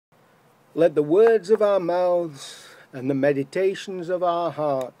Let the words of our mouths and the meditations of our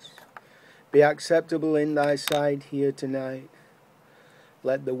hearts be acceptable in thy sight here tonight.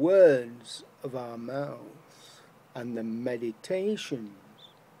 Let the words of our mouths and the meditations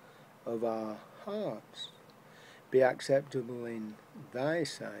of our hearts be acceptable in thy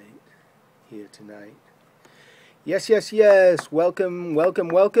sight here tonight. Yes, yes, yes. Welcome, welcome,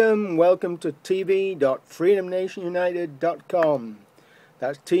 welcome. Welcome to tv.freedomnationunited.com.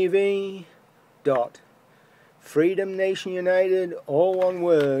 That's tv.freedomnationunited, all one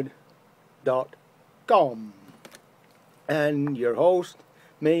word, .com. And your host,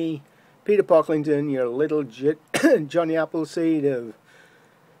 me, Peter Pocklington, your little Johnny Appleseed of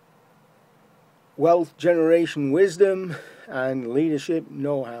wealth generation wisdom and leadership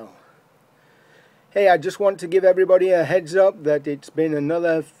know-how. Hey, I just want to give everybody a heads up that it's been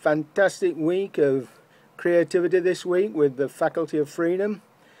another fantastic week of creativity this week with the Faculty of Freedom.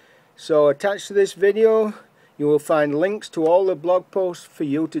 So attached to this video, you will find links to all the blog posts for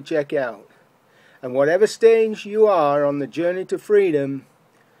you to check out. And whatever stage you are on the journey to freedom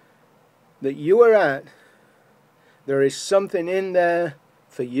that you are at, there is something in there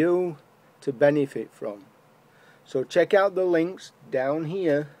for you to benefit from. So check out the links down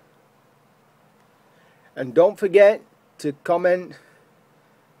here. And don't forget to comment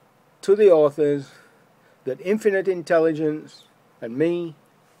to the authors that Infinite Intelligence and me,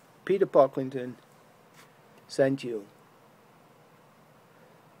 Peter Pocklington, sent you.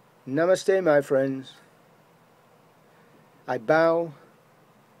 Namaste, my friends. I bow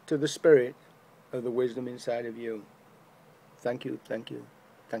to the spirit of the wisdom inside of you. Thank you, thank you,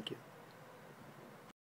 thank you.